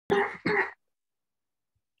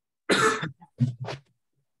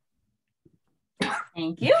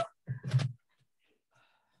Thank you.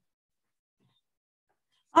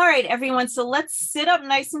 All right, everyone. So let's sit up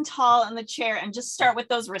nice and tall in the chair and just start with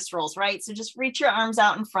those wrist rolls, right? So just reach your arms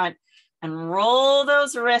out in front and roll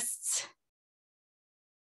those wrists.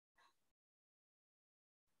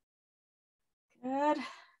 Good.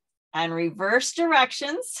 And reverse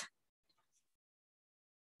directions.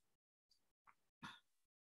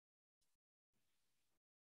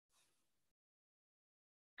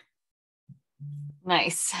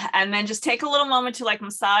 Nice. And then just take a little moment to like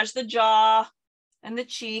massage the jaw and the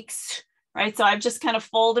cheeks, right? So I've just kind of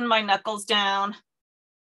folded my knuckles down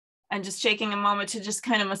and just taking a moment to just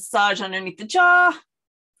kind of massage underneath the jaw,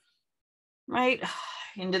 right?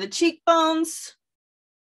 Into the cheekbones.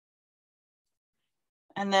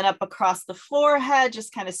 And then up across the forehead,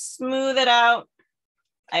 just kind of smooth it out.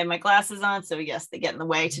 I have my glasses on, so yes, they get in the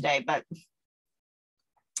way today, but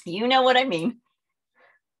you know what I mean.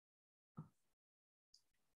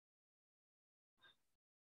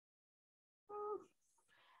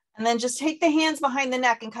 And then just take the hands behind the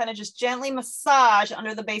neck and kind of just gently massage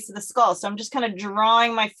under the base of the skull. So I'm just kind of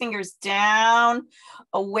drawing my fingers down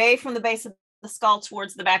away from the base of the skull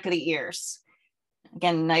towards the back of the ears.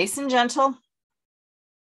 Again, nice and gentle.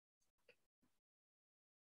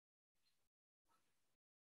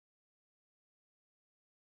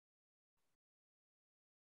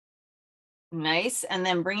 Nice. And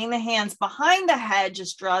then bringing the hands behind the head,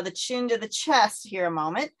 just draw the chin to the chest here a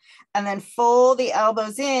moment, and then fold the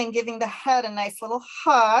elbows in, giving the head a nice little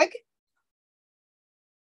hug.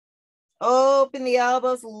 Open the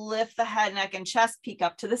elbows, lift the head, neck, and chest, peek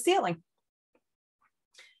up to the ceiling.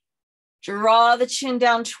 Draw the chin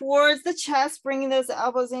down towards the chest, bringing those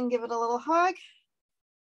elbows in, give it a little hug.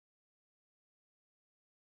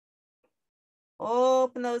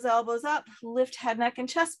 Open those elbows up, lift head, neck, and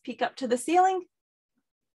chest, peek up to the ceiling.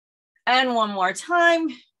 And one more time,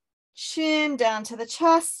 chin down to the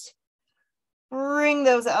chest. Bring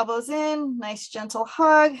those elbows in, nice gentle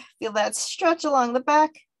hug. Feel that stretch along the back.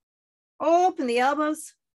 Open the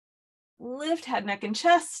elbows, lift head, neck, and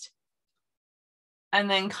chest. And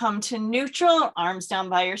then come to neutral, arms down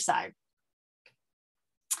by your side.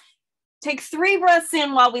 Take 3 breaths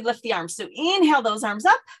in while we lift the arms. So inhale those arms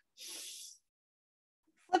up.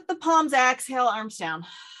 Flip the palms, exhale, arms down.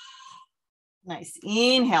 Nice.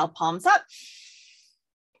 Inhale, palms up.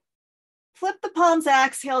 Flip the palms,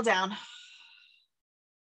 exhale, down.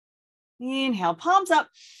 Inhale, palms up.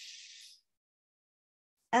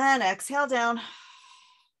 And exhale, down.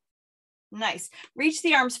 Nice. Reach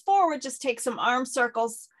the arms forward. Just take some arm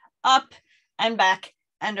circles up and back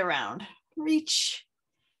and around. Reach.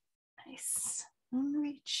 Nice. And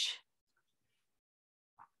reach.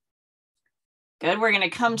 Good. We're going to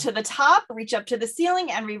come to the top, reach up to the ceiling,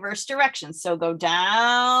 and reverse directions. So go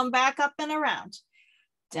down, back up, and around.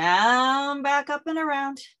 Down, back up, and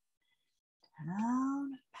around.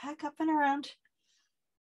 Down, back up, and around.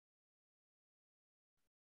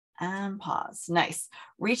 And pause. Nice.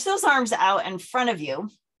 Reach those arms out in front of you.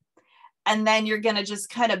 And then you're going to just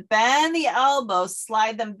kind of bend the elbows,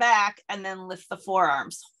 slide them back, and then lift the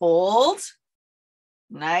forearms. Hold.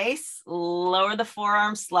 Nice. Lower the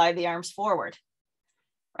forearms, slide the arms forward.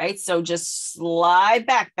 Right? So just slide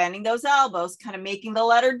back, bending those elbows, kind of making the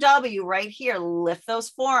letter W right here. Lift those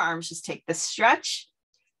forearms. Just take the stretch.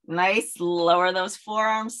 Nice. Lower those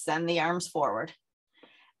forearms, send the arms forward.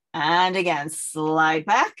 And again, slide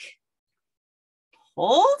back.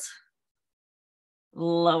 Hold.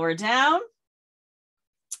 Lower down.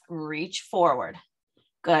 Reach forward.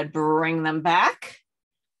 Good. Bring them back.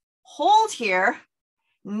 Hold here.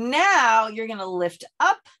 Now you're going to lift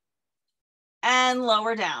up and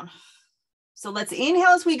lower down. So let's inhale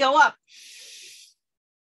as we go up.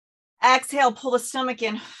 Exhale, pull the stomach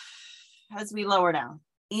in as we lower down.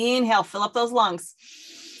 Inhale, fill up those lungs.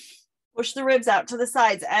 Push the ribs out to the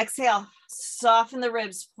sides. Exhale, soften the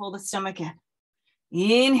ribs, pull the stomach in.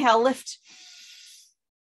 Inhale, lift.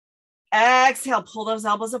 Exhale, pull those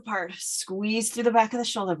elbows apart. Squeeze through the back of the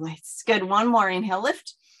shoulder blades. Good. One more. Inhale,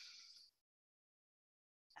 lift.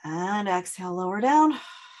 And exhale, lower down.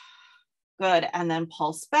 Good. And then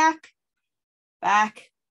pulse back, back,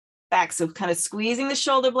 back. So kind of squeezing the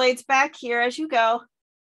shoulder blades back here as you go.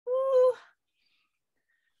 Woo.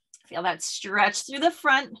 Feel that stretch through the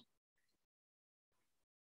front.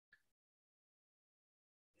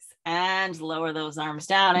 And lower those arms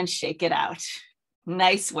down and shake it out.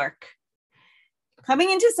 Nice work.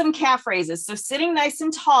 Coming into some calf raises. So sitting nice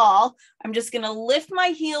and tall, I'm just going to lift my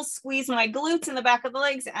heels, squeeze my glutes in the back of the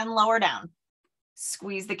legs and lower down.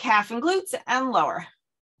 Squeeze the calf and glutes and lower.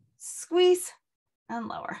 Squeeze and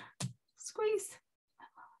lower. Squeeze.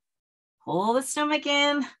 Pull the stomach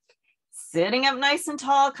in. Sitting up nice and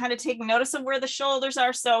tall, kind of taking notice of where the shoulders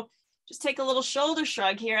are. So just take a little shoulder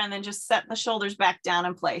shrug here and then just set the shoulders back down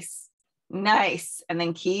in place. Nice. And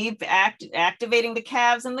then keep activating the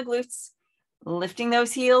calves and the glutes, lifting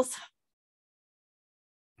those heels.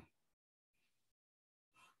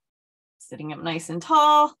 Sitting up nice and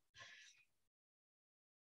tall.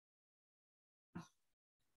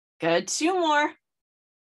 Good, 2 more.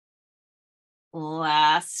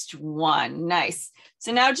 Last one, nice.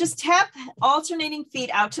 So now just tap alternating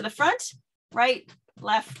feet out to the front, right,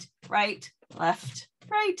 left, right, left,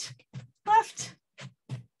 right, left.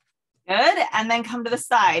 Good, and then come to the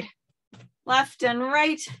side. Left and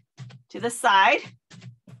right to the side.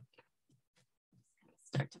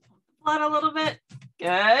 Start to pump the blood a little bit.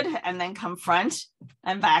 Good, and then come front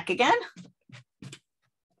and back again.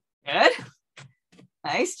 Good.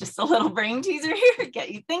 Nice, just a little brain teaser here, get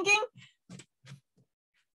you thinking.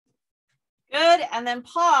 Good, and then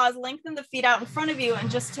pause, lengthen the feet out in front of you and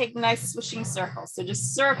just take nice swishing circles. So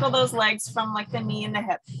just circle those legs from like the knee and the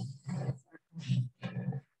hip.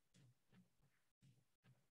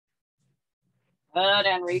 Good,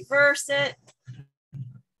 and reverse it.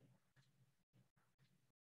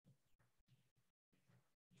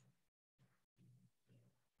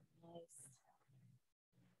 Nice.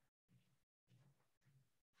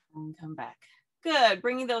 And come back. Good,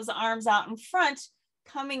 bringing those arms out in front,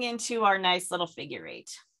 coming into our nice little figure 8.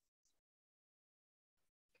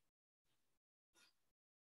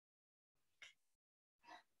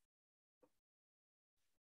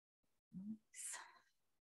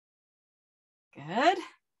 Good.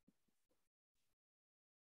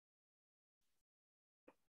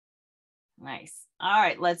 Nice. All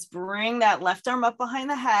right, let's bring that left arm up behind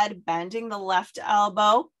the head, bending the left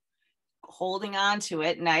elbow, holding on to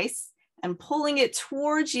it, nice, and pulling it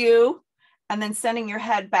towards you, and then sending your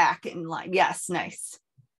head back in line. Yes, nice.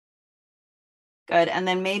 Good, and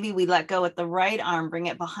then maybe we let go with the right arm, bring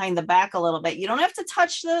it behind the back a little bit. You don't have to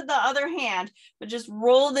touch the other hand, but just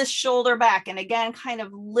roll this shoulder back, and again, kind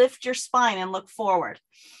of lift your spine and look forward.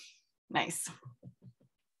 Nice.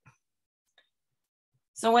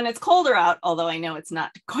 So when it's colder out, although I know it's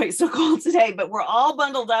not quite so cold today, but we're all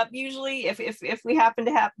bundled up usually if we happen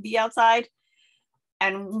to be outside.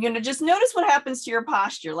 And just notice what happens to your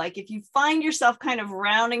posture. Like if you find yourself kind of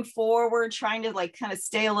rounding forward, trying to like kind of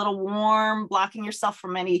stay a little warm, blocking yourself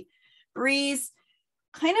from any breeze,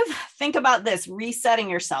 kind of think about this, resetting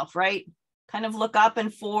yourself, right? Kind of look up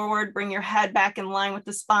and forward, bring your head back in line with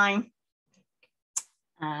the spine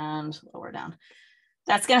and lower down.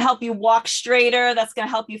 That's going to help you walk straighter. That's going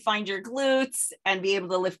to help you find your glutes and be able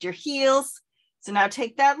to lift your heels. So now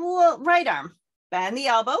take that right arm, bend the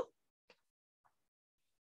elbow.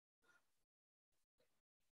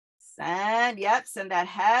 Send that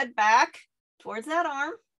head back towards that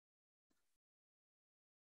arm.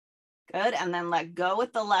 Good, and then let go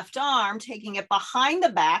with the left arm, taking it behind the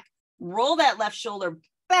back. Roll that left shoulder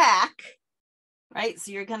back, right?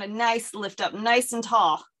 So you're gonna lift up nice and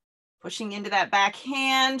tall. Pushing into that back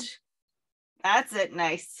hand. That's it,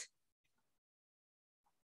 nice.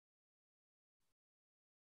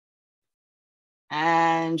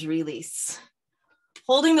 And release.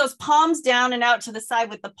 Holding those palms down and out to the side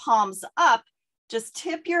with the palms up, just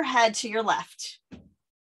tip your head to your left.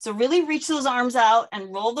 So really reach those arms out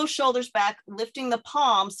and roll those shoulders back, lifting the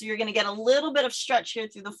palms. So you're gonna get a little bit of stretch here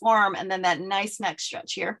through the forearm and then that nice neck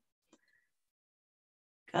stretch here.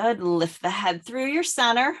 Good, lift the head through your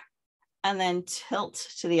center and then tilt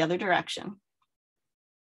to the other direction.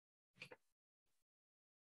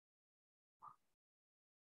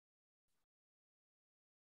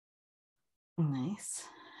 Nice.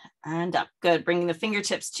 And up. Good. Bringing the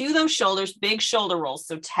fingertips to those shoulders, big shoulder rolls.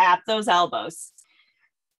 So tap those elbows.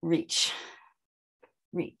 Reach,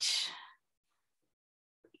 reach,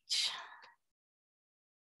 reach,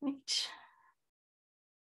 reach.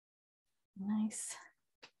 Nice.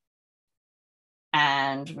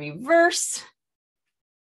 And reverse.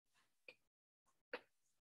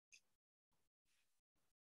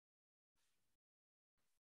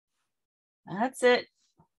 That's it.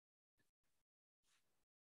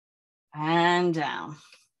 And down.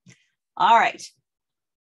 All right.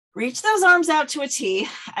 Reach those arms out to a T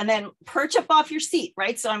and then perch up off your seat,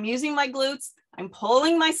 right? So I'm using my glutes. I'm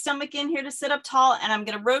pulling my stomach in here to sit up tall and I'm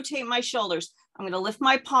going to rotate my shoulders. I'm going to lift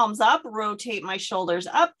my palms up, rotate my shoulders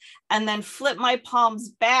up, and then flip my palms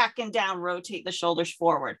back and down, rotate the shoulders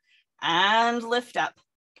forward and lift up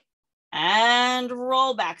and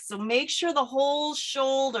roll back. So make sure the whole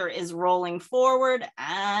shoulder is rolling forward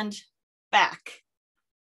and back.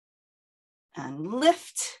 and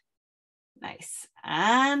lift. Nice.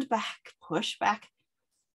 And back, push back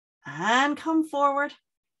and come forward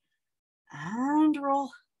and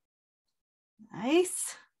roll.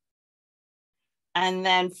 Nice. And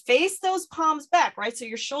then face those palms back, right? So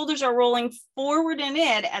your shoulders are rolling forward and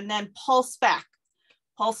in, and then pulse back,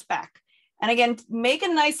 pulse back. And again, make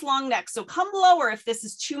a nice long neck. So come lower if this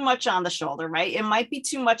is too much on the shoulder, right? It might be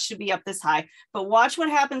too much to be up this high, but watch what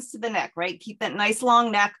happens to the neck, right? Keep that nice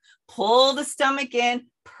long neck, pull the stomach in,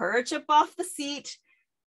 perch up off the seat,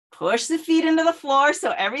 push the feet into the floor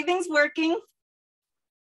so everything's working.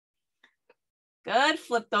 Good,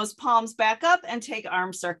 flip those palms back up and take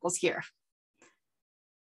arm circles here.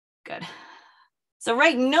 Good. So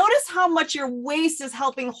right, notice how much your waist is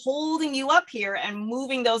helping holding you up here and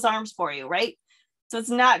moving those arms for you, right? So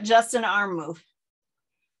it's not just an arm move.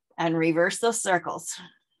 And reverse those circles,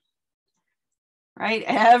 right?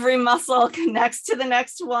 Every muscle connects to the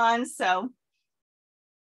next one. So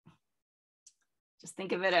just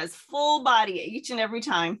think of it as full body each and every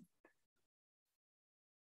time.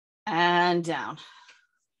 And down.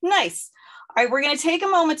 Nice. All right, we're going to take a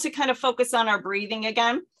moment to kind of focus on our breathing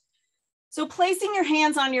again. So placing your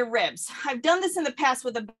hands on your ribs. I've done this in the past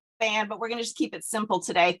with a band, but we're going to just keep it simple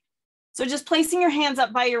today. So just placing your hands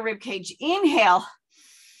up by your rib cage. Inhale.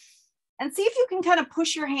 And see if you can kind of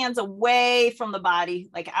push your hands away from the body,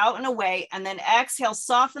 like out and away. And then exhale,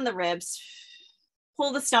 soften the ribs.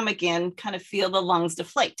 Pull the stomach in, kind of feel the lungs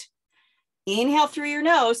deflate. Inhale through your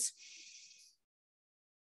nose.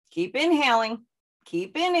 Keep inhaling.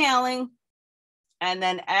 Keep inhaling. And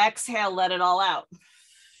then exhale, let it all out.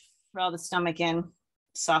 Draw the stomach in,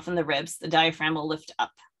 soften the ribs. The diaphragm will lift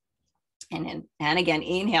up and in. And again,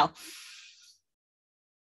 inhale.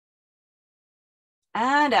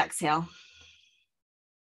 And exhale.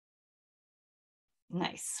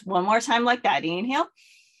 Nice. One more time like that. Inhale.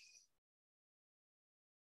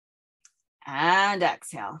 And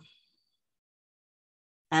exhale.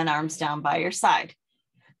 And arms down by your side.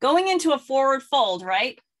 Going into a forward fold,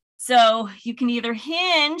 right? So you can either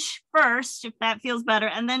hinge first, if that feels better,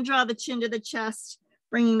 and then draw the chin to the chest,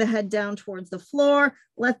 bringing the head down towards the floor.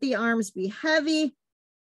 Let the arms be heavy.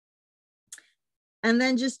 And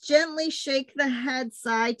then just gently shake the head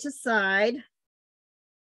side to side.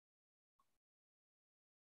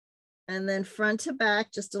 And then front to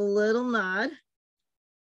back, just a little nod.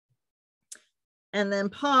 And then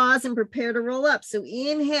pause and prepare to roll up. So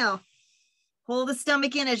inhale, pull the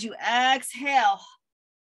stomach in as you exhale.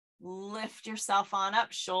 Lift yourself on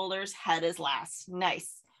up, shoulders, head is last.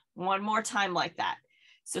 Nice. One more time like that.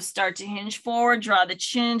 So start to hinge forward, draw the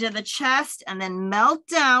chin to the chest, and then melt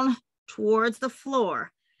down towards the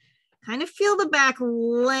floor. Kind of feel the back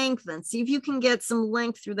lengthen. See if you can get some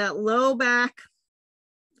length through that low back.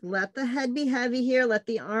 Let the head be heavy here. Let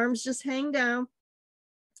the arms just hang down.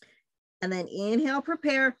 And then inhale,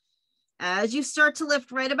 prepare. As you start to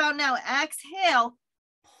lift right about now, exhale,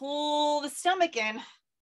 pull the stomach in.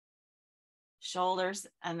 Shoulders,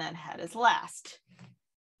 and then head is last.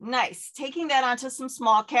 Nice. Taking that onto some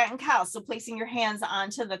small cat and cow. So placing your hands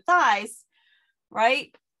onto the thighs,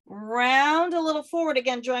 right? Round a little forward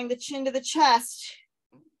again, drawing the chin to the chest.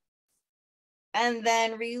 And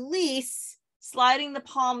then release, sliding the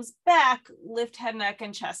palms back, lift head, neck,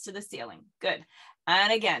 and chest to the ceiling. Good.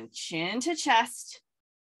 And again, chin to chest.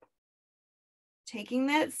 Taking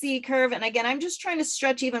that C curve. And again, I'm just trying to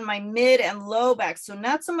stretch even my mid and low back. So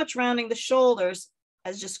not so much rounding the shoulders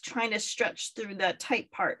as just trying to stretch through that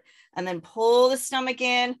tight part. And then pull the stomach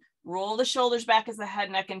in, roll the shoulders back as the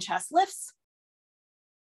head, neck, and chest lifts.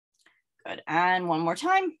 Good. And one more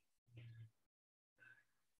time.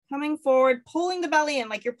 Coming forward, pulling the belly in,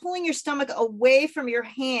 like you're pulling your stomach away from your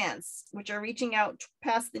hands, which are reaching out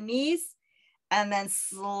past the knees, and then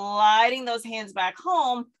sliding those hands back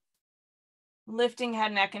home. Lifting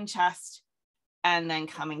head, neck, and chest, and then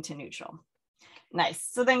coming to neutral. Nice.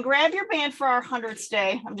 So then grab your band for our 100th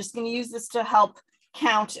day. I'm just going to use this to help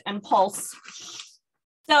count and pulse.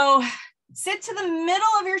 So sit to the middle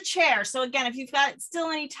of your chair. So again, if you've got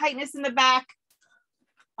still any tightness in the back,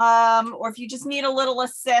 or if you just need a little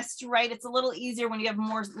assist, right? It's a little easier when you have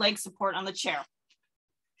more leg support on the chair.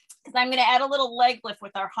 Because I'm going to add a little leg lift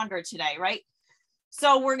with our 100 today, right?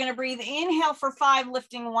 So we're going to breathe, inhale for 5,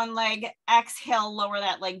 lifting one leg, exhale, lower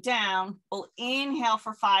that leg down. We'll inhale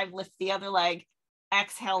for 5, lift the other leg,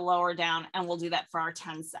 exhale, lower down, and we'll do that for our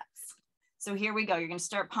 10 sets. So here we go. You're going to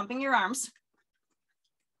start pumping your arms.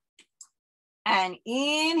 And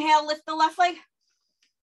inhale, lift the left leg.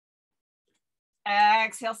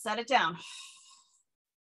 Exhale, set it down.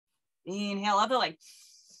 Inhale, other leg.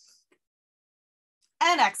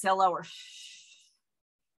 And exhale, lower.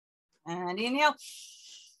 And inhale.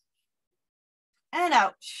 And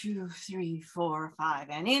out. 2, 3, 4, 5.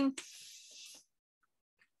 And in.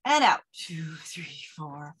 And out. 2, 3,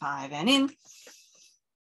 4, 5. And in.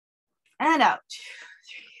 And out. 2,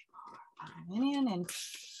 3, 4, 5. And in.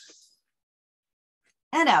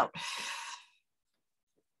 And out.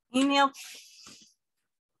 Inhale.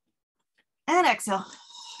 And exhale.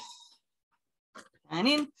 And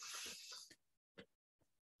in.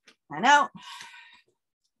 And out.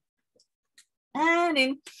 And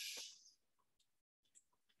in.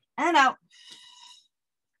 And out.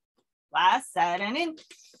 Last side, and in.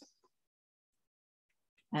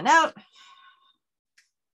 And out.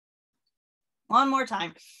 One more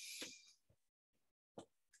time.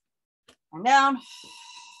 And down.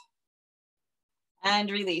 And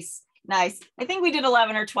release. Nice. I think we did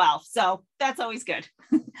 11 or 12, so that's always good.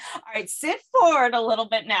 All right, sit forward a little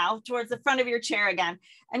bit now towards the front of your chair again,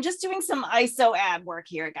 and just doing some iso ab work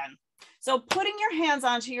here again. So putting your hands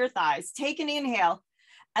onto your thighs, take an inhale,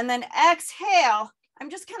 and then exhale. I'm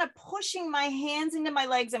just kind of pushing my hands into my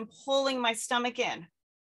legs and pulling my stomach in.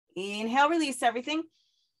 Inhale, release everything.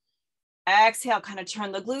 Exhale, kind of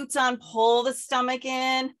turn the glutes on, pull the stomach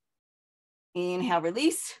in. Inhale,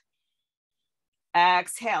 release.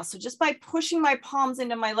 Exhale. So just by pushing my palms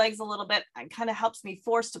into my legs a little bit, it kind of helps me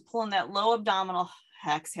force to pull in that low abdominal.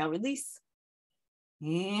 Exhale, release.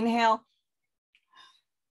 Inhale.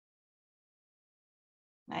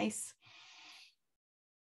 Nice.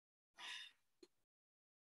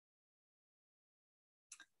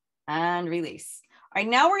 And release. All right,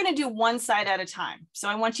 now we're going to do one side at a time. So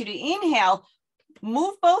I want you to inhale,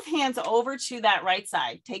 move both hands over to that right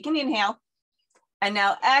side. Take an inhale. And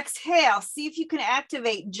now exhale. See if you can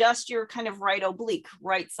activate just your kind of right oblique,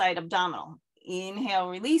 right side abdominal. Inhale,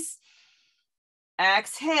 release.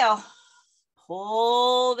 Exhale.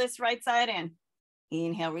 Pull this right side in.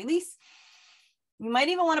 Inhale, release. You might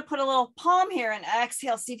even want to put a little palm here and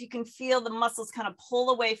exhale. See if you can feel the muscles kind of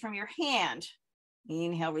pull away from your hand.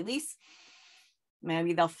 Inhale, release.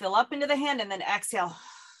 Maybe they'll fill up into the hand, and then exhale.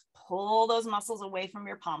 Pull those muscles away from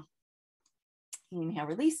your palm. Inhale,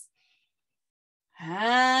 release.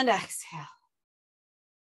 And exhale.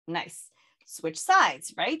 Nice. Switch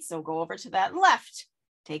sides, right? So go over to that left.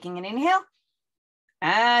 Taking an inhale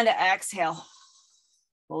and exhale.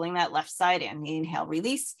 Pulling that left side in. Inhale,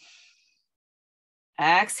 release.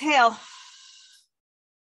 Exhale.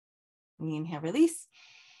 Inhale, release.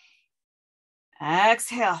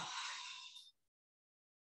 Exhale.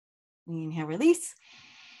 Inhale, release.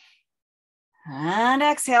 And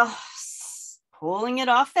exhale. Pulling it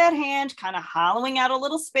off that hand, kind of hollowing out a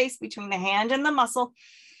little space between the hand and the muscle.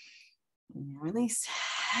 Inhale, release.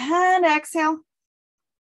 And exhale.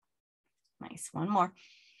 Nice. One more.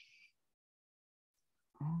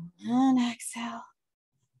 And exhale.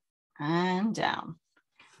 And down.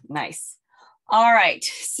 Nice. All right.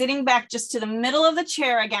 Sitting back just to the middle of the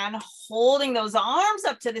chair again, holding those arms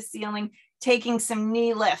up to the ceiling, taking some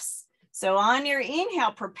knee lifts. So on your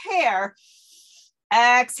inhale, prepare.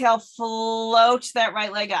 Exhale, float that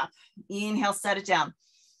right leg up. Inhale, set it down.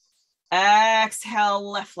 Exhale,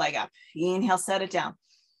 left leg up. Inhale, set it down.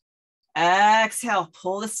 Exhale,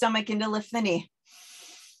 pull the stomach in to lift the knee.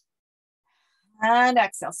 And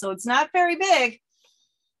exhale. So it's not very big.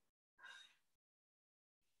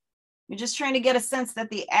 You're just trying to get a sense that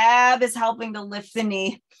the ab is helping to lift the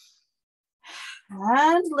knee.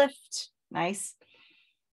 And lift. Nice.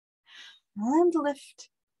 And lift.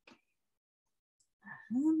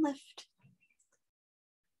 And lift.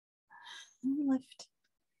 And lift.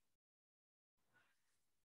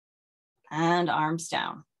 And arms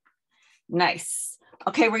down. Nice.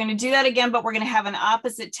 Okay, we're going to do that again, but we're going to have an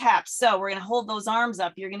opposite tap. So we're going to hold those arms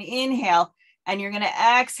up. You're going to inhale, and you're going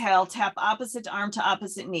to exhale, tap opposite arm to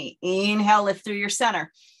opposite knee. Inhale, lift through your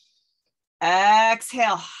center.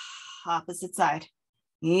 Exhale, opposite side.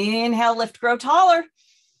 Inhale, lift, grow taller.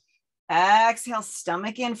 Exhale,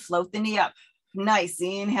 stomach in, float the knee up. Nice.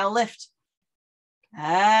 Inhale, lift.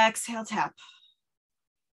 Exhale, tap.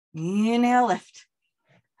 Inhale, lift.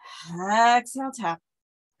 Exhale, tap.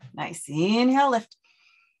 Nice. Inhale, lift.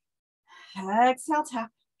 Exhale,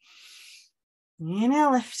 tap.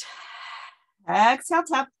 Inhale, lift. Exhale,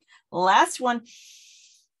 tap. Last one.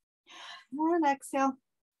 And exhale.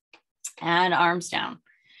 And arms down.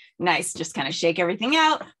 Nice. Just kind of shake everything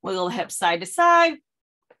out. Wiggle the hips side to side.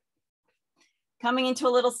 Coming into a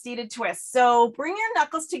little seated twist. So bring your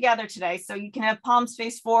knuckles together today so you can have palms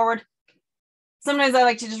face forward. Sometimes I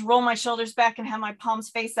like to just roll my shoulders back and have my palms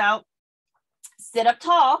face out. Sit up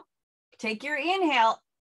tall. Take your inhale.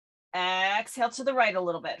 Exhale to the right a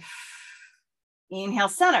little bit. Inhale,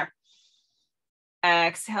 center.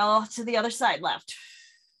 Exhale to the other side, left.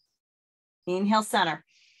 Inhale, center.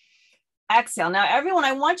 Exhale. Now, everyone,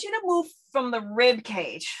 I want you to move from the rib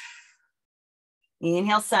cage.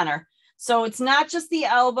 Inhale, center. So it's not just the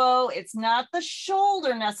elbow. It's not the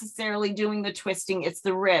shoulder necessarily doing the twisting. It's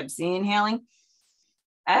the ribs. Inhaling.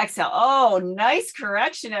 Exhale. Oh, nice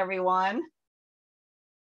correction, everyone.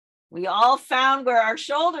 We all found where our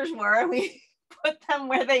shoulders were. We put them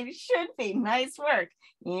where they should be. Nice work.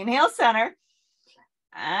 Inhale, center.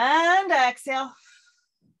 And exhale.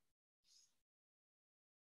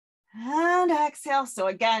 And exhale. So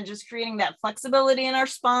again, just creating that flexibility in our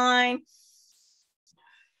spine.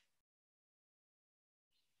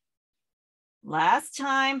 Last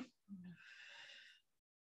time.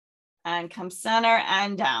 And come center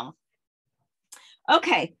and down.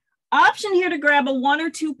 Okay, option here to grab a 1 or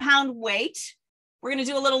 2 pound weight. We're going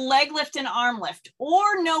to do a little leg lift and arm lift,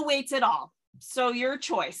 or no weights at all. So your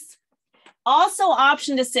choice. Also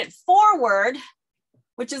option to sit forward,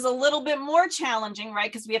 which is a little bit more challenging,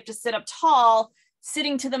 right? Because we have to sit up tall.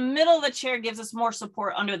 Sitting to the middle of the chair gives us more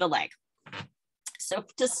support under the leg. So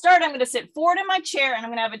to start, I'm going to sit forward in my chair and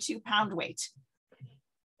I'm going to have a 2 pound weight.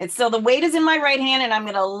 And so the weight is in my right hand and I'm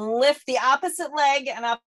going to lift the opposite leg and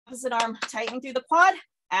opposite arm, tightening through the quad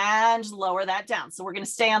and lower that down. So we're going to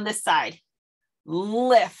stay on this side.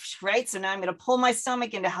 Lift, right? So now I'm going to pull my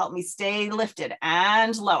stomach in to help me stay lifted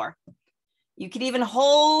and lower. You could even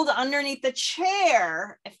hold underneath the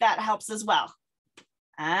chair if that helps as well.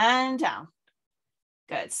 And down.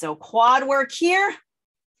 Good. So quad work here.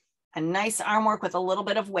 A nice arm work with a little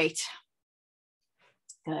bit of weight.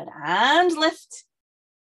 Good. And lift.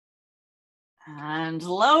 And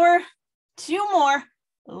lower. 2 more.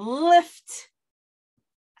 Lift.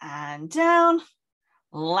 And down.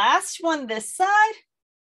 Last one this side.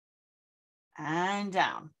 And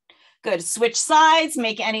down. Good. Switch sides.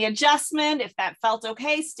 Make any adjustment. If that felt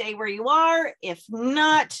okay, stay where you are. If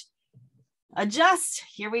not, adjust.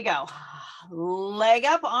 Here we go. Leg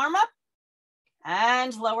up, arm up,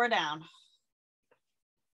 and lower down.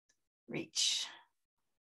 Reach.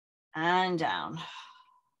 And down.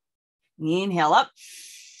 Inhale up.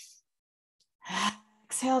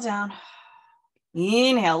 Exhale down.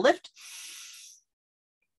 Inhale, lift.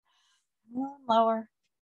 Lower.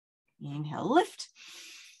 Inhale, lift.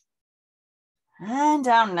 And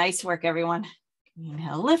down. Nice work, everyone.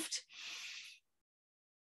 Inhale, lift.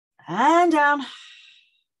 And down.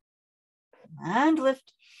 And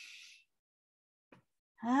lift.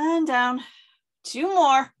 And down. 2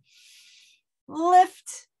 more.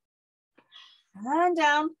 Lift. And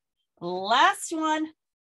down. Last one.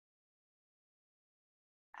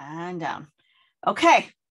 And down. Okay,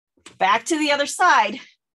 back to the other side.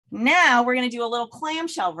 Now we're going to do a little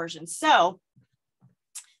clamshell version. So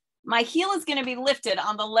my heel is going to be lifted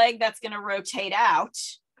on the leg that's going to rotate out.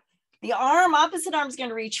 The arm, opposite arm is going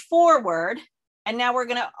to reach forward. And now we're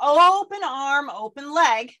going to open arm, open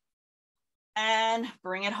leg, and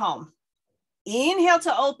bring it home. Inhale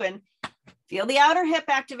to open. Feel the outer hip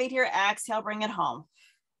activate here. Exhale, bring it home.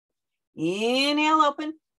 Inhale,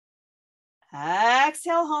 open.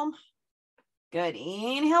 Exhale, home. Good.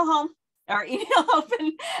 Inhale, home. Or inhale,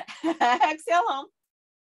 open. Exhale, home.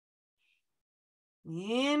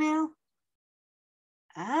 Inhale.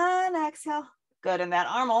 And exhale. Good. And that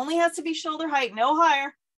arm only has to be shoulder height, no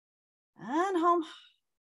higher. And home.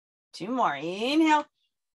 2 more. Inhale.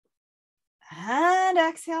 And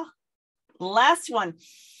exhale. Last one.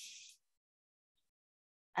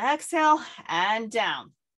 Exhale and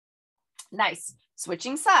down. Nice.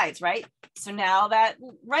 Switching sides, right? So now that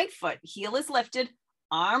right foot, heel is lifted,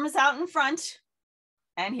 arm is out in front.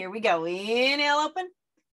 And here we go. Inhale, open.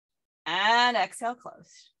 And exhale,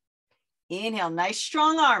 close. Inhale, nice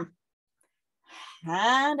strong arm.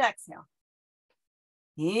 And exhale.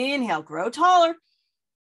 Inhale, grow taller.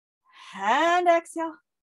 And exhale.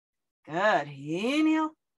 Good.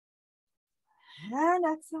 Inhale. And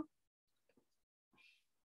exhale.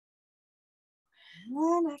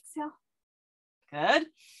 And exhale. Good.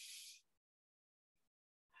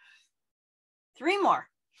 3 more.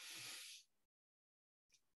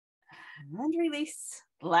 And release.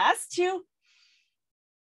 Last 2.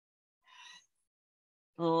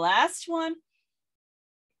 Last one.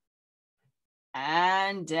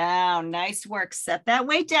 And down. Nice work. Set that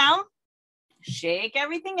weight down. Shake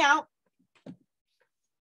everything out.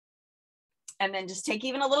 And then just take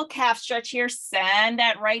even a little calf stretch here. Send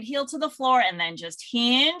that right heel to the floor and then just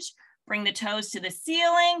hinge. Bring the toes to the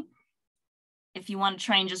ceiling. If you want to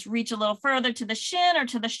try and just reach a little further to the shin or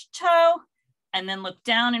to the toe, and then look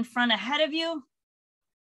down in front ahead of you.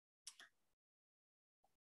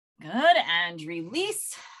 Good, and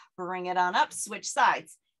release. bring it on up, switch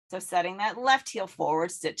sides. So setting that left heel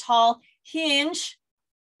forward, sit tall, hinge,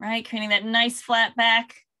 right? Creating that nice flat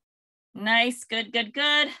back. Nice, good, good,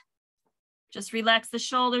 good. Just relax the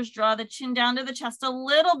shoulders, draw the chin down to the chest a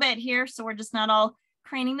little bit here so we're just not all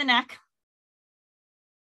craning the neck.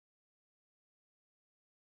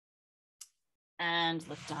 And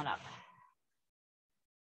lift on up.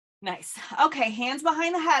 Nice. Okay, hands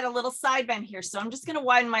behind the head, a little side bend here. So I'm just going to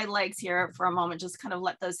widen my legs here for a moment, just kind of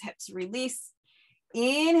let those hips release.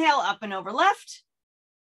 Inhale, up and over left.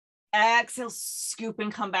 Exhale, scoop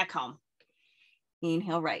and come back home.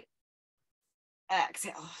 Inhale, right.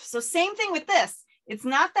 Exhale. So same thing with this. It's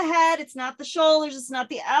not the head, it's not the shoulders, it's not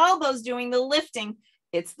the elbows doing the lifting,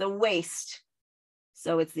 it's the waist.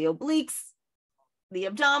 So it's the obliques, the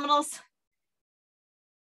abdominals,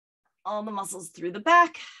 all the muscles through the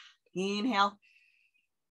back. Inhale.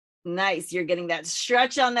 Nice. You're getting that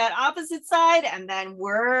stretch on that opposite side and then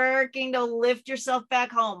working to lift yourself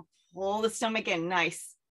back home. Pull the stomach in.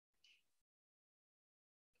 Nice.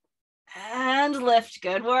 And lift.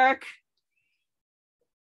 Good work.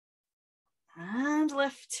 And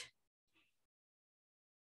lift.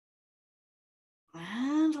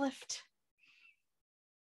 And lift.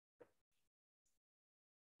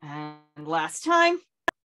 And last time.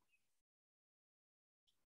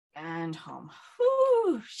 And home.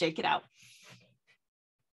 Whew, shake it out.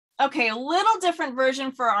 Okay, a little different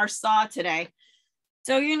version for our saw today.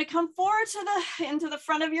 So you're going to come forward into the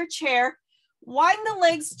front of your chair, widen the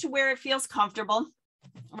legs to where it feels comfortable,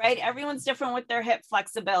 right? Everyone's different with their hip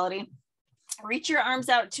flexibility. Reach your arms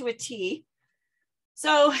out to a T.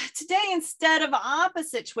 So today, instead of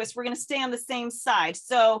opposite twist, we're going to stay on the same side.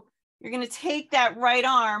 So you're going to take that right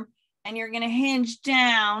arm and you're going to hinge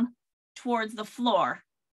down towards the floor,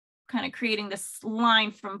 kind of creating this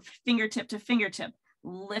line from fingertip to fingertip.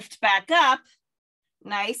 Lift back up,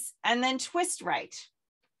 nice, and then twist right.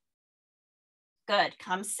 Good,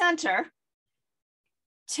 come center.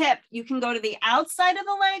 Tip, you can go to the outside of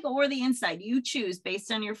the leg or the inside. You choose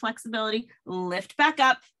based on your flexibility. Lift back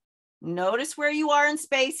up. Notice where you are in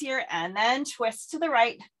space here and then twist to the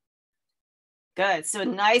right. Good, so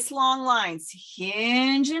nice long lines.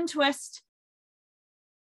 Hinge and twist.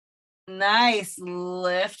 Nice,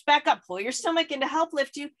 lift back up. Pull your stomach in to help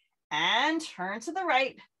lift you and turn to the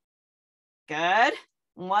right. Good.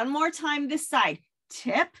 One more time this side.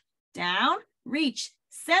 Tip, down, reach.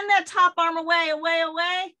 Send that top arm away, away,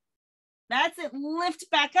 away. That's it.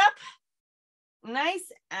 Lift back up.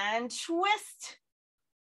 Nice. And twist.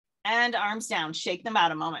 And arms down. Shake them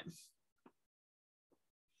out a moment.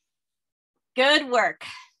 Good work.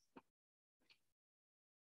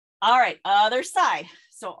 All right, other side.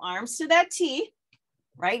 So arms to that T,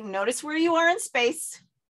 right? Notice where you are in space.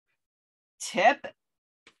 Tip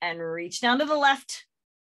and reach down to the left.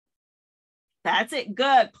 That's it.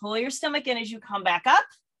 Good. Pull your stomach in as you come back up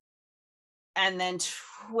and then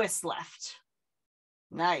twist left.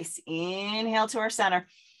 Nice. Inhale to our center.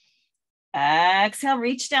 Exhale,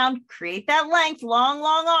 reach down. Create that length. Long,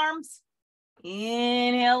 long arms.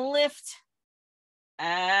 Inhale, lift.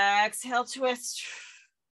 Exhale, twist.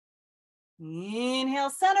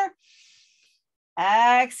 Inhale, center.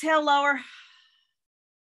 Exhale, lower.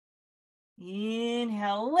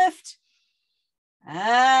 Inhale, lift.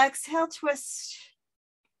 Exhale, twist.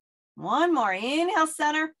 One more. Inhale,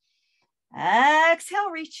 center.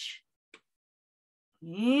 Exhale, reach.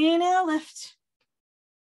 Inhale, lift.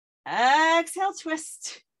 Exhale,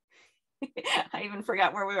 twist. I even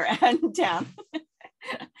forgot where we were at. Down.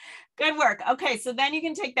 Good work. Okay, so then you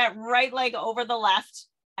can take that right leg over the left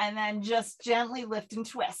and then just gently lift and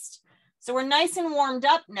twist. So we're nice and warmed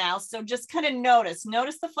up now. So just kind of notice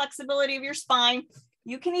the flexibility of your spine.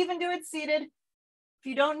 You can even do it seated. If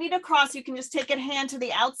you don't need a cross, you can just take a hand to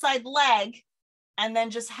the outside leg and then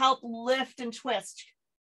just help lift and twist.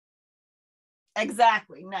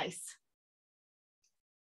 Exactly, nice.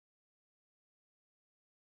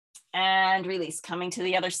 And release, coming to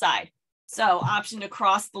the other side. So option to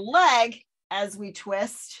cross the leg as we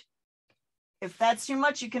twist. If that's too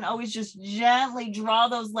much, you can always just gently draw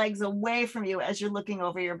those legs away from you as you're looking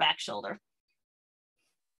over your back shoulder.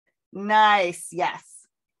 Nice, yes.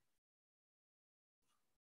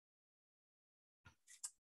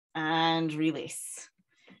 And release.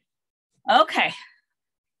 Okay,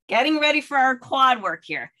 getting ready for our quad work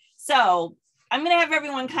here. So I'm gonna have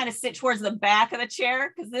everyone kind of sit towards the back of the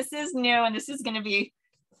chair because this is new and this is gonna be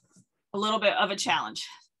a little bit of a challenge.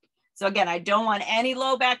 So again, I don't want any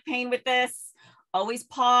low back pain with this. Always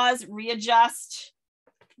pause, readjust.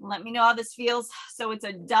 Let me know how this feels. So it's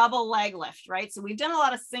a double leg lift, right? So we've done a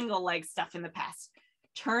lot of single leg stuff in the past.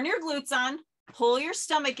 Turn your glutes on, pull your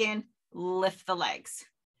stomach in, lift the legs.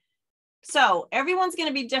 So everyone's going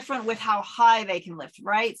to be different with how high they can lift,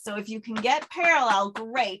 right? So if you can get parallel,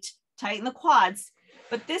 great, tighten the quads,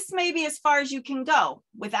 but this may be as far as you can go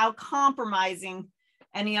without compromising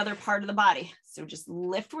any other part of the body. So just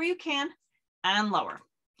lift where you can and lower.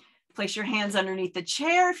 Place your hands underneath the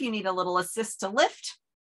chair if you need a little assist to lift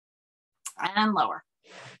and lower,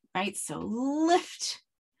 right? So lift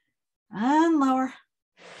and lower,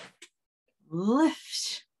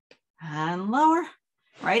 lift and lower.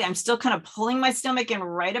 Right, I'm still kind of pulling my stomach in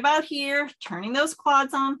right about here, turning those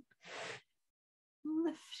quads on.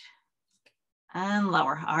 Lift and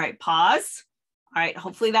lower. All right, pause. All right,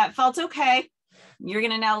 hopefully that felt okay. You're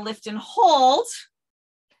gonna now lift and hold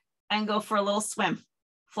and go for a little swim.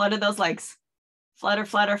 Flutter those legs. Flutter,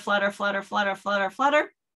 flutter, flutter, flutter, flutter, flutter,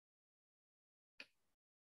 flutter.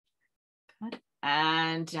 Good,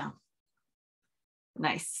 and down.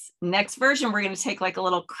 Nice. Next version, we're gonna take like a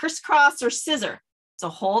little crisscross or scissor. So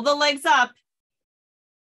hold the legs up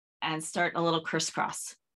and start a little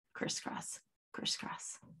crisscross, crisscross,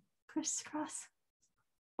 crisscross, crisscross.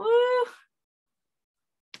 Woo.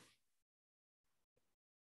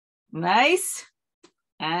 Nice.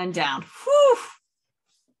 And down. Whew.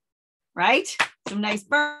 Right? Some nice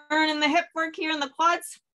burn in the hip work here in the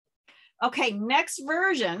quads. Okay, next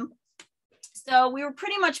version. So we were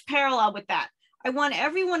pretty much parallel with that. I want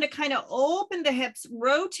everyone to kind of open the hips,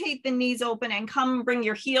 rotate the knees open, and come and bring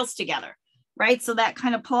your heels together, right? So that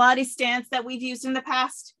kind of Pilates stance that we've used in the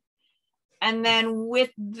past. And then with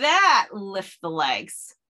that, lift the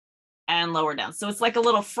legs and lower down. So it's like a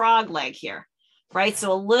little frog leg here, right?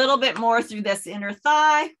 So a little bit more through this inner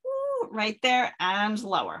thigh, right there, and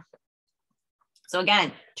lower. So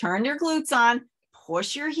again, turn your glutes on,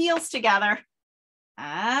 push your heels together,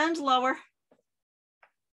 and lower.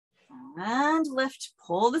 And lift,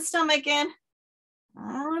 pull the stomach in,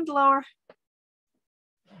 and lower,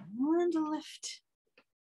 and lift,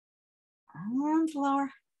 and lower,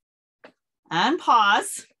 and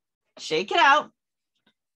pause, shake it out.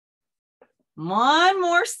 One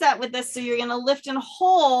more set with this. So you're gonna lift and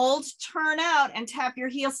hold, turn out, and tap your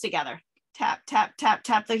heels together. Tap, tap, tap,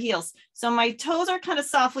 tap the heels. So my toes are kind of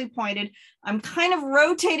softly pointed. I'm kind of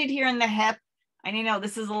rotated here in the hip. I know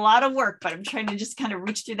this is a lot of work, but I'm trying to just kind of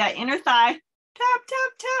reach through that inner thigh. Tap,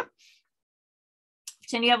 tap, tap.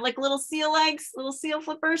 Pretend you have like little seal legs, little seal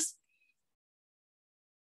flippers.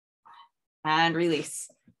 And release.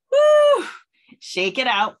 Woo! Shake it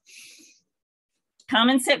out. Come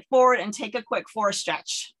and sit forward and take a quick forward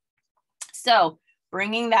stretch. So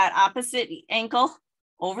bringing that opposite ankle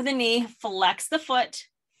over the knee, flex the foot.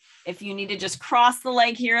 If you need to just cross the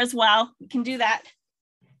leg here as well, you can do that.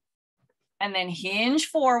 And then hinge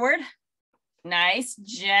forward. Nice,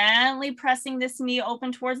 gently pressing this knee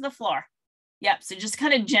open towards the floor. Yep, so just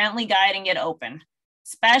kind of gently guiding it open,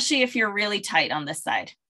 especially if you're really tight on this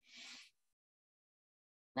side.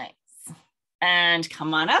 Nice. And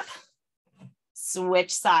come on up.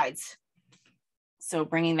 Switch sides. So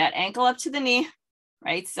bringing that ankle up to the knee,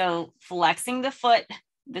 right? So flexing the foot.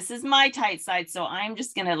 This is my tight side, so I'm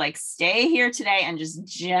just gonna like stay here today and just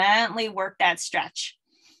gently work that stretch.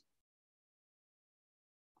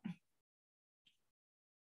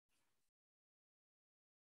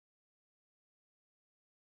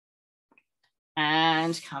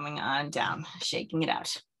 And coming on down, shaking it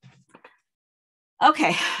out.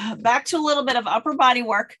 Okay, back to a little bit of upper body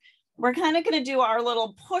work. We're kind of going to do our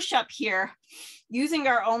little push up here using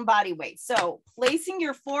our own body weight. So placing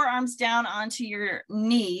your forearms down onto your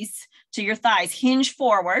knees, to your thighs, hinge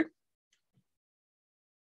forward.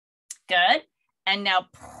 Good. And now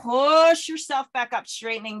push yourself back up,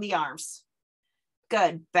 straightening the arms.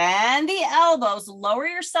 Good. Bend the elbows, lower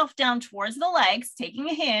yourself down towards the legs, taking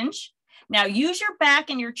a hinge. Now use your back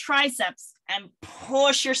and your triceps and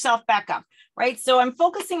push yourself back up, right? So I'm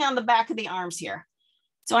focusing on the back of the arms here.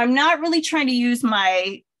 So I'm not really trying to use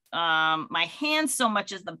my hands so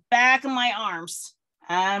much as the back of my arms,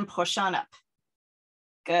 and push on up.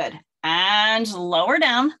 Good. And lower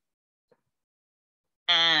down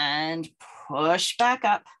and push back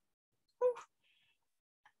up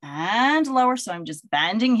and lower. So I'm just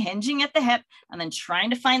bending, hinging at the hip, and then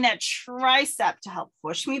trying to find that tricep to help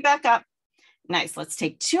push me back up. Nice. Let's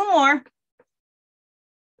take two more.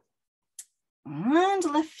 And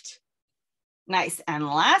lift. Nice. And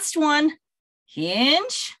last one,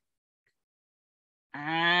 hinge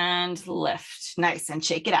and lift. Nice. And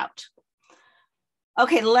shake it out.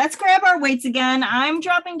 Okay, let's grab our weights again. I'm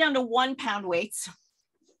dropping down to 1 pound weights.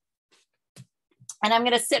 And I'm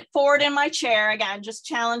going to sit forward in my chair again, just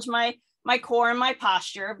challenge my core and my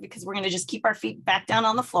posture, because we're going to just keep our feet back down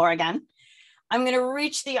on the floor again. I'm going to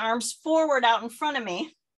reach the arms forward out in front of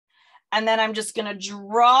me. And then I'm just going to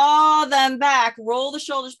draw them back, roll the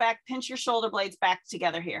shoulders back, pinch your shoulder blades back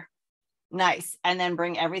together here. Nice. And then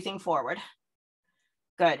bring everything forward.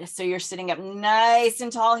 Good. So you're sitting up nice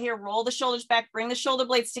and tall here. Roll the shoulders back, bring the shoulder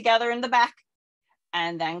blades together in the back,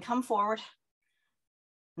 and then come forward.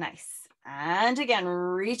 Nice. And again,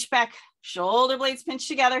 reach back, shoulder blades pinch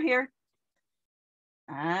together here.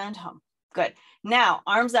 And home. Good. Now,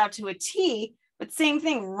 arms out to a T, but same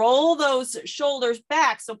thing. Roll those shoulders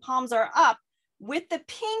back so palms are up. With the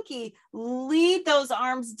pinky, lead those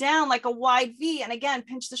arms down like a wide V. And again,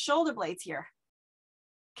 pinch the shoulder blades here.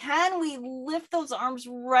 Can we lift those arms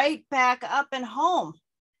right back up and home?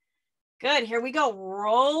 Good, here we go.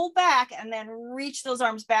 Roll back and then reach those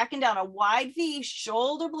arms back and down, a wide V,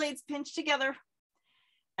 shoulder blades pinch together.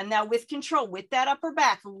 And now with control, with that upper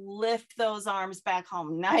back, lift those arms back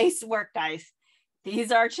home. Nice work, guys.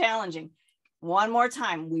 These are challenging. One more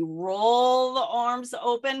time. We roll the arms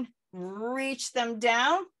open, reach them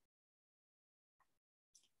down,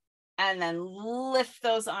 and then lift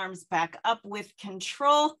those arms back up with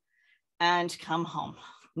control and come home.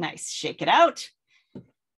 Nice. Shake it out.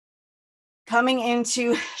 Coming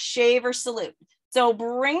into shave or salute. So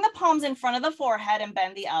bring the palms in front of the forehead and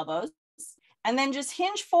bend the elbows, and then just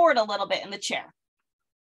hinge forward a little bit in the chair.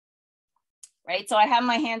 Right? So I have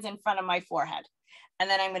my hands in front of my forehead, and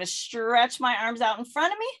then I'm going to stretch my arms out in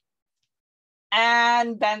front of me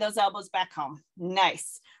and bend those elbows back home.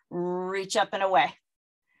 Nice. Reach up and away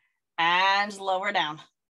and lower down.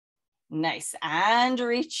 Nice. And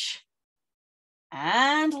reach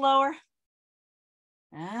and lower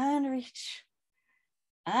and reach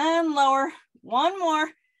and lower. One more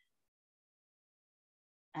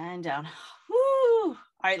and down. Woo. All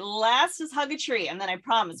right, last is hug a tree, and then I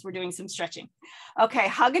promise we're doing some stretching. Okay,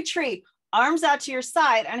 hug a tree, arms out to your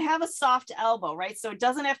side, and have a soft elbow, right? So it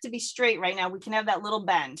doesn't have to be straight right now. We can have that little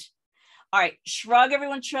bend. All right, shrug,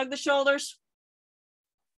 everyone, shrug the shoulders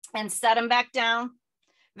and set them back down.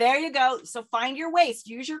 There you go. So find your waist.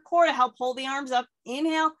 Use your core to help hold the arms up.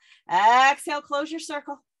 Inhale, exhale, close your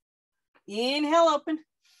circle. Inhale, open.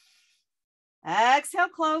 Exhale,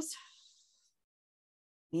 close.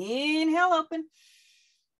 Inhale, open.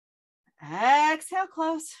 Exhale,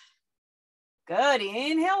 close. Good.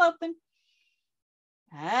 Inhale, open.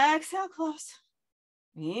 Exhale, close.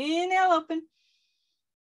 Inhale, open.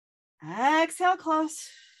 Exhale, close.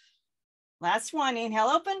 Last one. Inhale,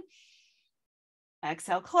 open.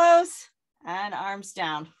 Exhale, close. And arms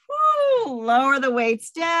down. Woo! Lower the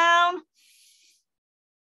weights down.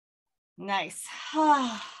 Nice.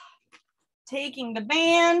 Taking the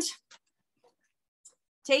band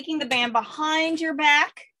behind your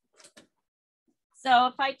back. So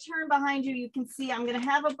if I turn behind you, you can see I'm going to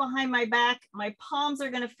have it behind my back. My palms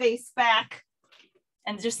are going to face back,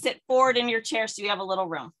 and just sit forward in your chair so you have a little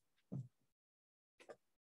room.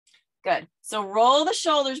 Good. So roll the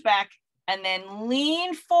shoulders back and then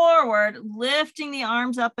lean forward, lifting the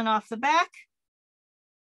arms up and off the back,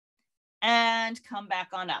 and come back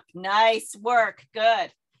on up. Nice work.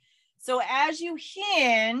 Good. So as you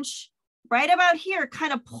hinge, right about here,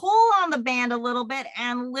 kind of pull on the band a little bit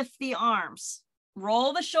and lift the arms.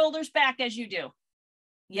 Roll the shoulders back as you do.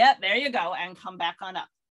 Yep, there you go. And come back on up.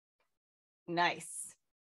 Nice.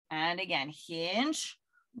 And again, hinge,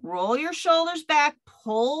 roll your shoulders back,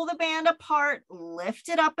 pull the band apart, lift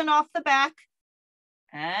it up and off the back,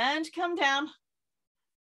 and come down.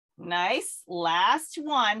 Nice. Last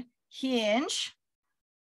one, hinge,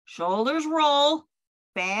 shoulders roll,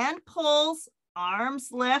 band pulls, arms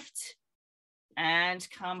lift, and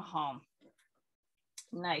come home.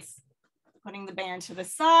 Nice. Putting the band to the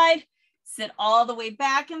side, sit all the way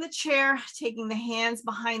back in the chair, taking the hands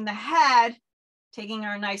behind the head, taking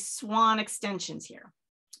our nice swan extensions here.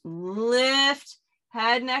 Lift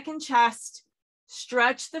head, neck, and chest,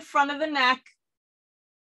 stretch the front of the neck,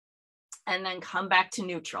 and then come back to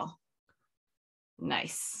neutral.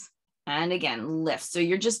 Nice. And again, lift. So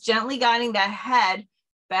you're just gently guiding that head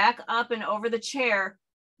back up and over the chair.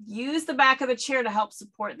 Use the back of the chair to help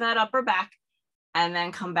support that upper back, and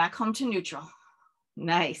then come back home to neutral.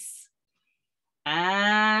 Nice.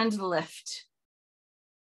 And lift.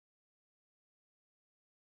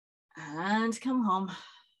 And come home.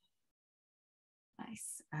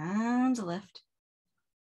 Nice. And lift.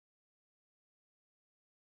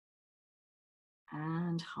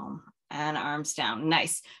 And home. And arms down.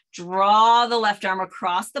 Nice. Draw the left arm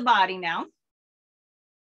across the body now.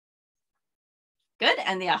 Good.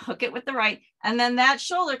 And yeah, hook it with the right. And then that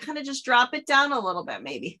shoulder, kind of just drop it down a little bit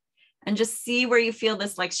maybe. And just see where you feel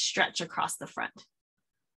this like stretch across the front.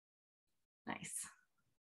 Nice.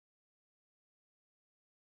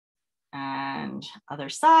 And other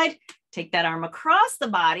side, take that arm across the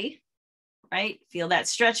body, right? Feel that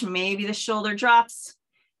stretch. Maybe the shoulder drops.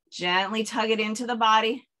 Gently tug it into the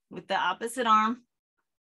body with the opposite arm.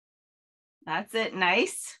 That's it.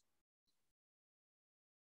 Nice.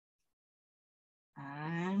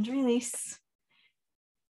 And release.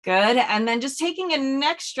 Good. And then just taking a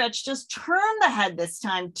neck stretch, just turn the head this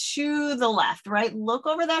time to the left, right? Look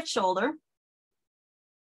over that shoulder.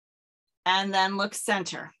 And then look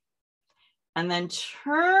center. And then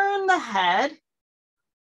turn the head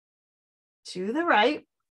to the right,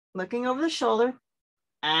 looking over the shoulder,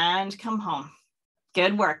 and come home.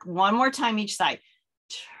 Good work. One more time each side.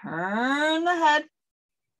 Turn the head.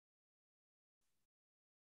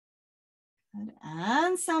 Good.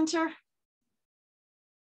 And center.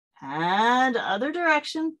 And other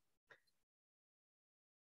direction.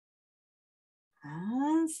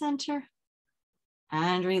 And center.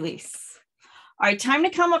 And release. All right, time to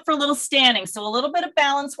come up for a little standing. So a little bit of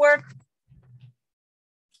balance work.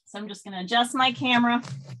 So I'm just going to adjust my camera.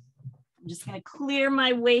 I'm just going to clear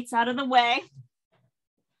my weights out of the way.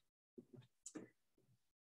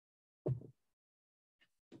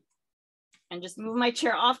 And just move my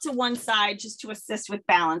chair off to one side just to assist with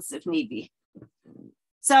balance if need be.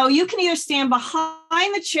 So you can either stand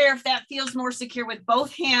behind the chair if that feels more secure with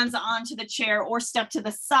both hands onto the chair, or step to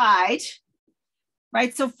the side,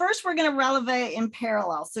 right? So first we're going to releve in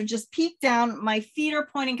parallel. So just peek down. My feet are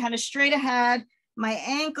pointing kind of straight ahead. My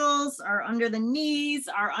ankles are under the knees,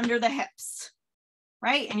 are under the hips,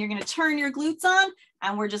 right? And you're going to turn your glutes on,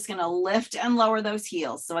 and we're just going to lift and lower those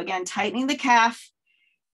heels. So again, tightening the calf.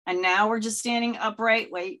 And now we're just standing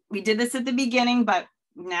upright. Wait, we did this at the beginning, but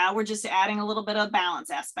now we're just adding a little bit of balance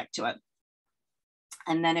aspect to it.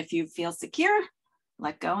 And then if you feel secure,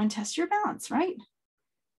 let go and test your balance, right?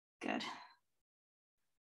 Good.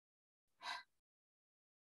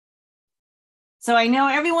 So I know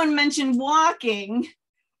everyone mentioned walking.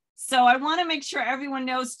 So I want to make sure everyone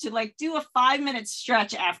knows to like do a 5-minute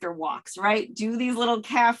stretch after walks, right? Do these little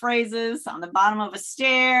calf raises on the bottom of a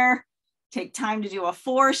stair. Take time to do a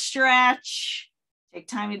 4 stretch. Take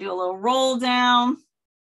time to do a little roll down.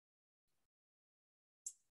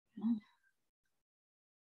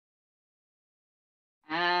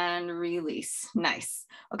 And release. Nice.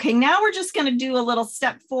 Okay, now we're just going to do a little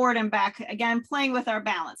step forward and back, again, playing with our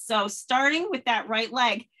balance. So starting with that right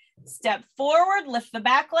leg, step forward, lift the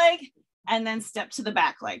back leg, and then step to the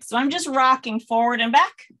back leg. So I'm just rocking forward and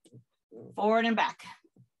back, forward and back.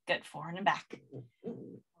 Good, forward and back,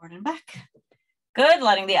 forward and back. Good,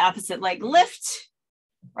 letting the opposite leg lift,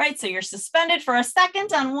 right? So you're suspended for a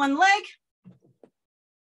second on one leg.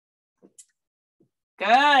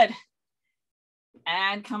 Good.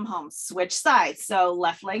 And come home, switch sides. So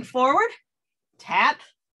left leg forward, tap,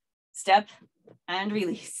 step, and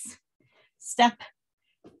release. Step,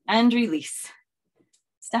 and release.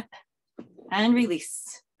 Step, and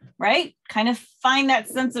release, right? Kind of find that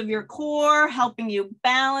sense of your core, helping you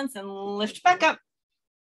balance and lift back up.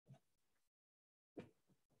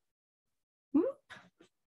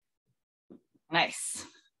 Nice.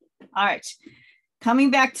 All right.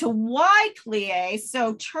 Coming back to wide plie.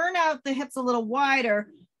 So turn out the hips a little wider,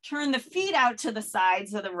 turn the feet out to the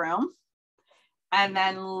sides of the room, and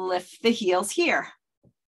then lift the heels here.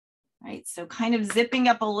 Right. So kind of zipping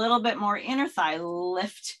up a little bit more inner thigh,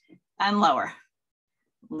 lift and lower,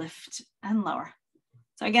 lift and lower.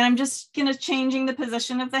 So again, I'm just going to changing the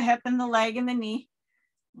position of the hip and the leg and the knee.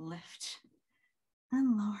 Lift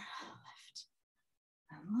and lower, lift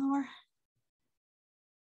and lower,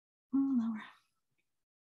 and lower.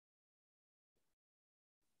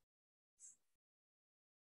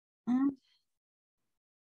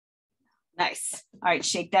 Nice. All right,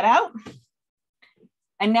 shake that out.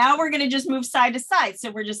 And now we're going to just move side to side. So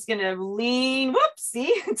we're just going to lean, whoops,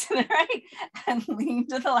 see, to the right and lean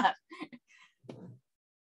to the left.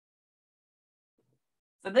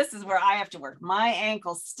 So this is where I have to work. My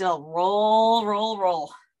ankles still roll, roll,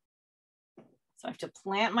 roll. So I have to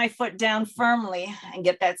plant my foot down firmly and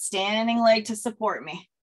get that standing leg to support me.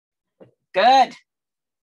 Good.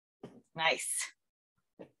 Nice.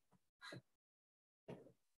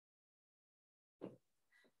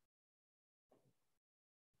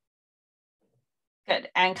 Good,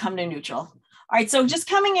 and come to neutral. All right, so just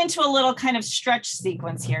coming into a little kind of stretch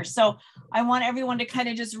sequence here. So I want everyone to kind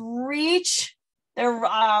of just reach their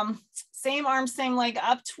same arm, same leg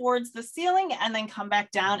up towards the ceiling, and then come back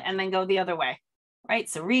down and then go the other way. Right,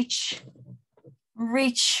 so reach,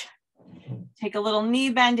 reach, take a little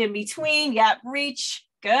knee bend in between. Yep, reach,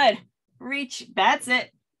 good, reach, that's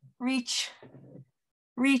it. Reach,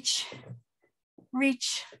 reach,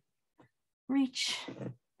 reach, reach.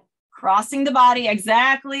 Crossing the body,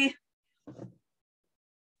 exactly.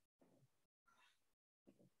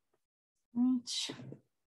 Reach.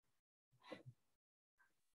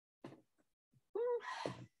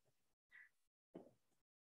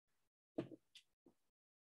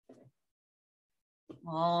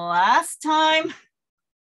 Last time.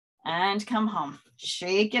 And come home.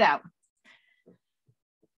 Shake it out.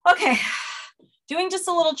 Okay. Doing just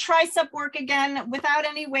a little tricep work again without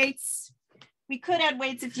any weights. We could add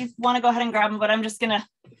weights if you want to go ahead and grab them, but I'm just going to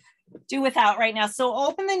do without right now. So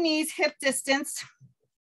open the knees, hip distance,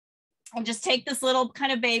 and just take this little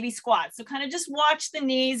kind of baby squat. So kind of just watch the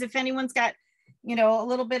knees. If anyone's got, you know, a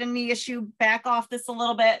little bit of knee issue, back off this a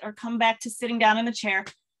little bit or come back to sitting down in the chair.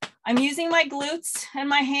 I'm using my glutes and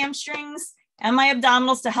my hamstrings and my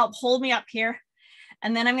abdominals to help hold me up here.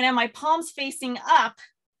 And then I'm going to have my palms facing up.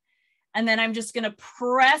 And then I'm just going to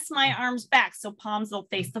press my arms back. So palms will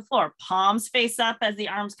face the floor. Palms face up as the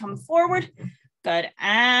arms come forward. Good.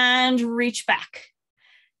 And reach back.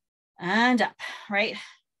 And up, right?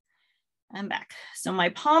 And back. So my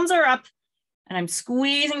palms are up and I'm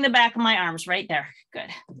squeezing the back of my arms right there. Good.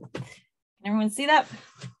 Can everyone see that?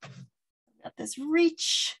 Got this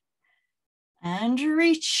reach. And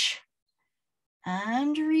reach.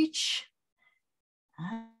 And reach.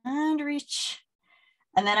 And reach.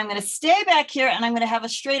 And then I'm going to stay back here and I'm going to have a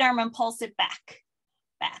straight arm and pulse it back,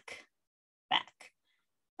 back, back,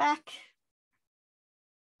 back.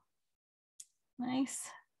 Nice.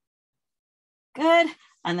 Good.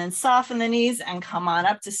 And then soften the knees and come on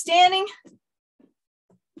up to standing.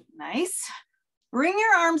 Nice. Bring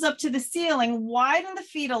your arms up to the ceiling, widen the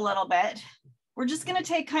feet a little bit. We're just going to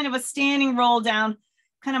take kind of a standing roll down,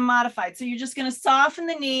 kind of modified. So you're just going to soften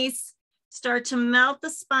the knees. Start to melt the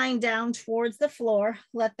spine down towards the floor.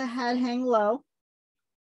 Let the head hang low.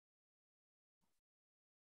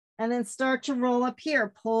 And then start to roll up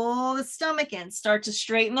here. Pull the stomach in. Start to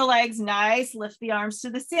straighten the legs. Nice. Lift the arms to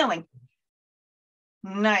the ceiling.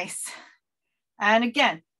 Nice. And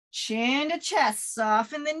again, chin to chest.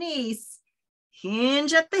 Soften the knees.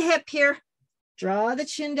 Hinge at the hip here. Draw the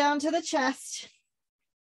chin down to the chest.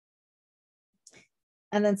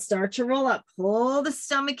 And then start to roll up. Pull the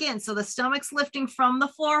stomach in. So the stomach's lifting from the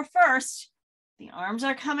floor first. The arms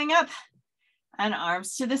are coming up and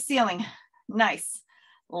arms to the ceiling. Nice.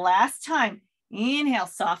 Last time. Inhale,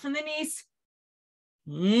 soften the knees.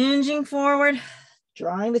 Hinging forward.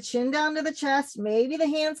 Drawing the chin down to the chest. Maybe the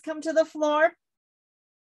hands come to the floor.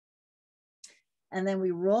 And then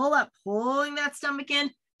we roll up, pulling that stomach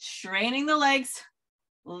in, straightening the legs.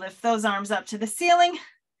 Lift those arms up to the ceiling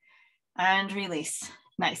and release.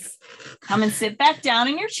 Nice. Come and sit back down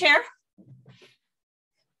in your chair.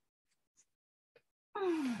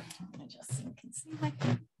 Just so you can see my...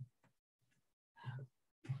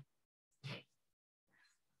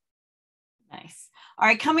 Nice. All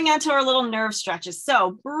right, coming on to our little nerve stretches.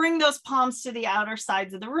 So bring those palms to the outer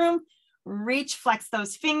sides of the room. Reach, flex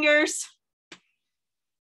those fingers.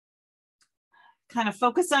 Kind of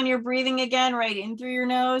focus on your breathing again, right in through your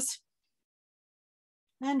nose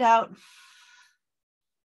and out.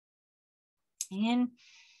 In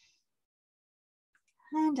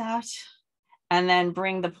and out. And then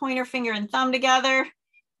bring the pointer finger and thumb together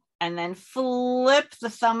and then flip the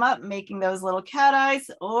thumb up, making those little cat eyes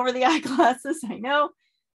over the eyeglasses. I know.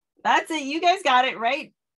 That's it. You guys got it,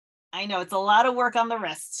 right? I know it's a lot of work on the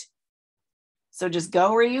wrist. So just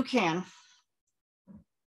go where you can.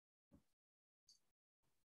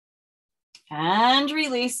 And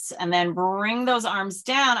release, and then bring those arms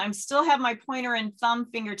down. I'm still have my pointer and thumb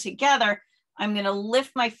finger together. I'm going to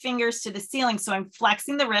lift my fingers to the ceiling. So I'm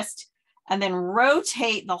flexing the wrist and then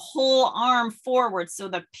rotate the whole arm forward. So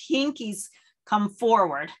the pinkies come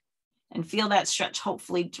forward and feel that stretch,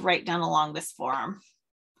 hopefully right down along this forearm.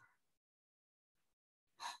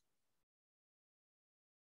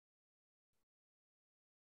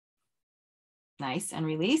 Nice, and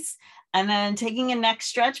release. And then taking a neck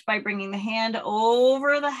stretch by bringing the hand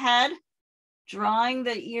over the head, drawing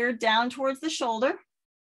the ear down towards the shoulder.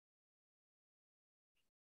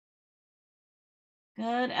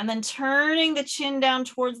 Good. And then turning the chin down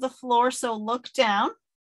towards the floor. So look down.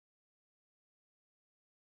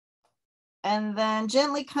 And then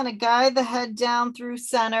gently kind of guide the head down through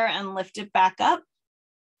center and lift it back up.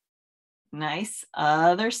 Nice.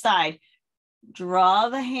 Other side. Draw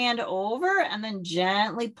the hand over and then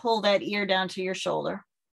gently pull that ear down to your shoulder.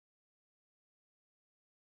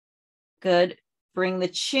 Good. Bring the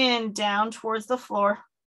chin down towards the floor.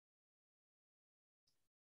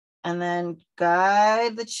 And then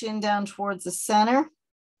guide the chin down towards the center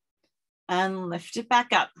and lift it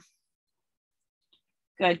back up.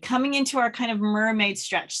 Good. Coming into our kind of mermaid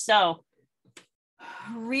stretch. So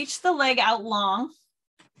reach the leg out long.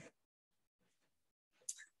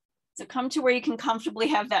 So come to where you can comfortably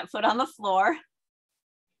have that foot on the floor.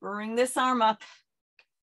 Bring this arm up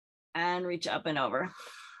and reach up and over.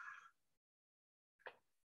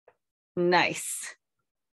 Nice.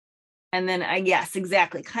 And then, yes,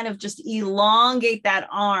 exactly. Kind of just elongate that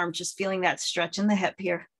arm, just feeling that stretch in the hip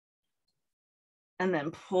here. And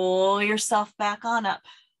then pull yourself back on up.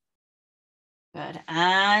 Good.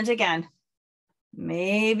 And again,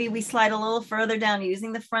 maybe we slide a little further down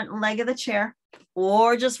using the front leg of the chair,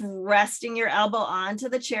 or just resting your elbow onto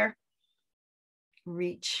the chair.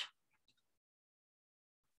 Reach.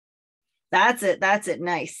 That's it. That's it.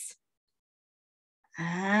 Nice.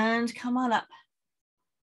 And come on up.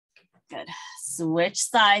 Good. Switch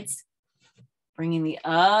sides. Bringing the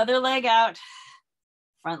other leg out.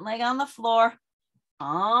 Front leg on the floor.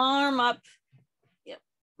 Arm up. Yep.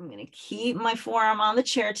 I'm going to keep my forearm on the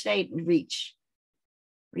chair today. Reach.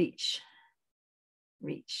 Reach.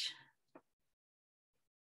 Reach.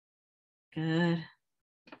 Good.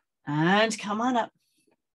 And come on up.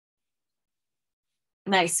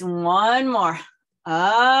 Nice. One more.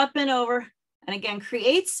 Up and over. And again,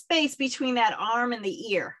 create space between that arm and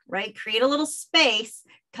the ear, right? Create a little space,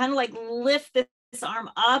 kind of like lift this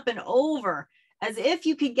arm up and over as if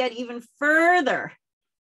you could get even further.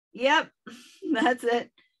 Yep, that's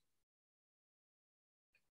it.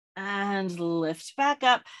 And lift back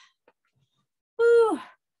up. Woo.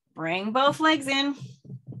 Bring both legs in.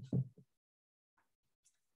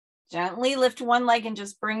 Gently lift one leg and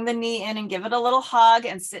just bring the knee in and give it a little hug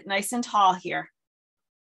and sit nice and tall here.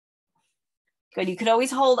 Good. You could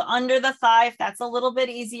always hold under the thigh if that's a little bit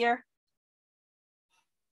easier.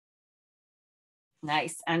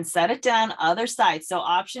 Nice. And set it down other side. So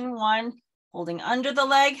option one, holding under the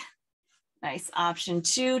leg. Nice. Option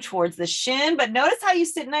two, towards the shin. But notice how you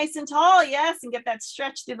sit nice and tall. Yes. And get that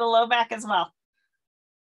stretch through the low back as well.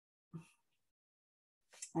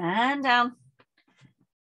 And down.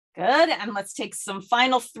 Good. And let's take some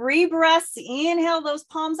final 3 breaths. Inhale those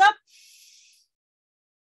palms up.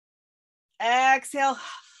 Exhale,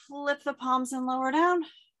 flip the palms and lower down.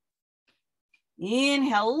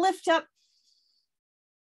 Inhale, lift up.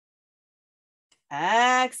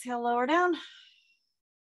 Exhale, lower down.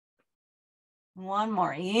 One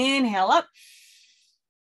more. Inhale up.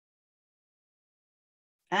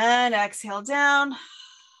 And exhale down.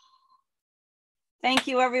 Thank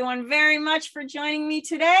you everyone very much for joining me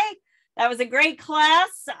today. That was a great class.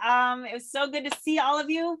 It was so good to see all of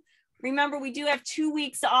you. Remember, we do have 2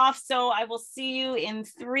 weeks off, so I will see you in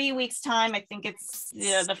 3 weeks' time. I think it's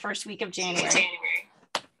the first week of January.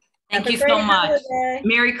 Thank you so much.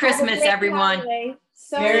 Merry Christmas, everyone.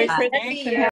 Merry Christmas.